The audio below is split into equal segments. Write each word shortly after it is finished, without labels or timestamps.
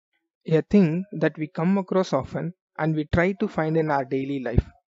A thing that we come across often and we try to find in our daily life.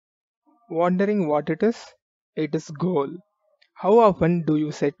 Wondering what it is? It is goal. How often do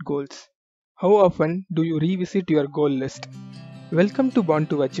you set goals? How often do you revisit your goal list? Welcome to Born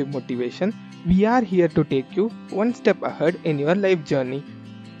to Achieve Motivation. We are here to take you one step ahead in your life journey.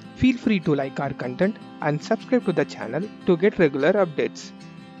 Feel free to like our content and subscribe to the channel to get regular updates.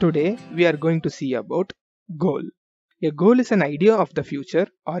 Today we are going to see about goal. A goal is an idea of the future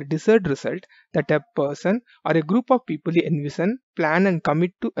or desired result that a person or a group of people envision, plan and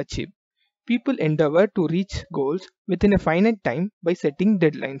commit to achieve. People endeavor to reach goals within a finite time by setting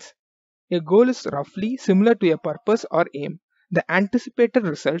deadlines. A goal is roughly similar to a purpose or aim, the anticipated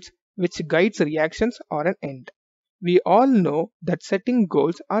results which guides reactions or an end. We all know that setting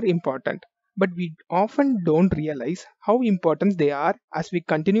goals are important, but we often don't realize how important they are as we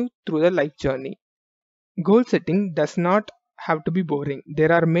continue through the life journey. Goal setting does not have to be boring.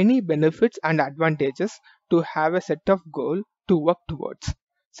 There are many benefits and advantages to have a set of goals to work towards.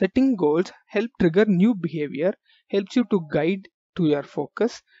 Setting goals help trigger new behavior, helps you to guide to your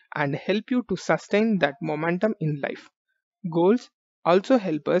focus and help you to sustain that momentum in life. Goals also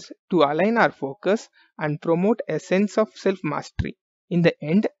help us to align our focus and promote a sense of self mastery. In the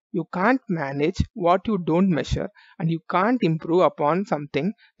end, you can't manage what you don't measure and you can't improve upon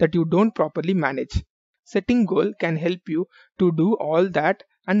something that you don't properly manage. Setting goal can help you to do all that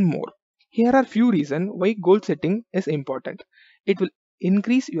and more. Here are few reasons why goal setting is important. It will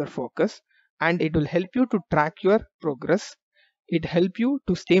increase your focus and it will help you to track your progress. It help you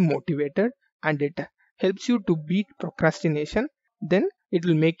to stay motivated and it helps you to beat procrastination. Then it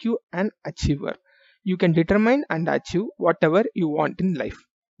will make you an achiever. You can determine and achieve whatever you want in life.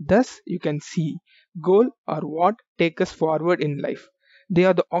 Thus you can see goal are what take us forward in life. They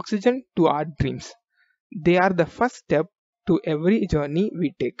are the oxygen to our dreams. They are the first step to every journey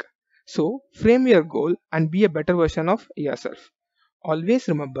we take. So, frame your goal and be a better version of yourself. Always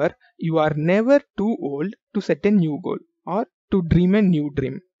remember, you are never too old to set a new goal or to dream a new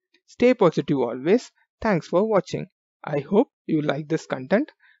dream. Stay positive always. Thanks for watching. I hope you like this content.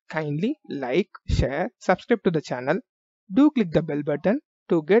 Kindly like, share, subscribe to the channel. Do click the bell button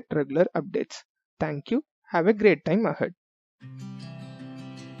to get regular updates. Thank you. Have a great time ahead.